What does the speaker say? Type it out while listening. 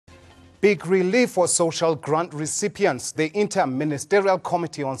Big relief for social grant recipients. The Inter-Ministerial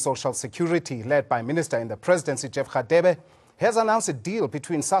Committee on Social Security, led by Minister in the Presidency Jeff Radebe, has announced a deal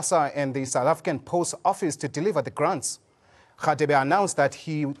between Sassa and the South African Post Office to deliver the grants. Radebe announced that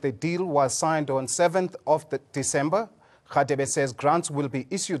the deal was signed on 7th of December. Radebe says grants will be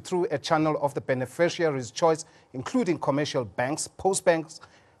issued through a channel of the beneficiary's choice, including commercial banks,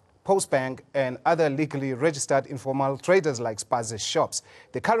 Postbank and other legally registered informal traders like spaza shops.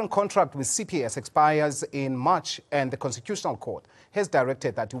 The current contract with CPS expires in March, and the Constitutional Court has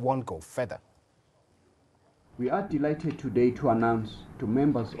directed that it won't go further. We are delighted today to announce to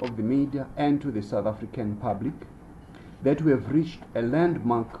members of the media and to the South African public that we have reached a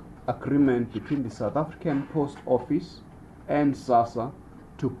landmark agreement between the South African Post Office and Sassa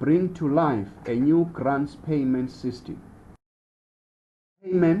to bring to life a new grants payment system.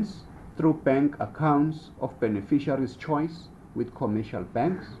 Payments through bank accounts of beneficiaries' choice with commercial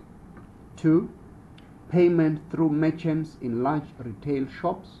banks. 2. Payment through merchants in large retail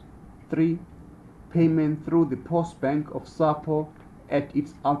shops. 3. Payment through the Post Bank of SAPO at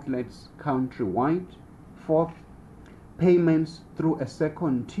its outlets countrywide. 4. Payments through a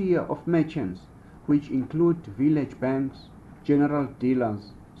second tier of merchants, which include village banks, general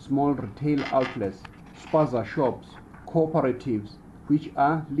dealers, small retail outlets, spaza shops, cooperatives, which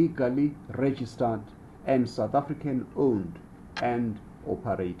are legally registered and South African owned and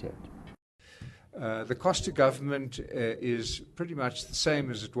operated. The cost to government is pretty much the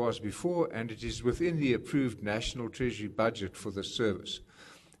same as it was before, and it is within the approved National Treasury budget for the service.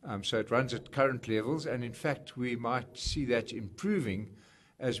 So it runs at current levels, and in fact we might see that improving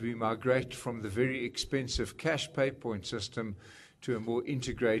as we migrate from the very expensive cash pay point system to a more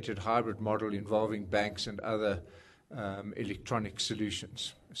integrated hybrid model involving banks and other electronic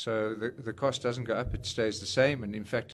solutions. So the cost doesn't go up, it stays the same, and in fact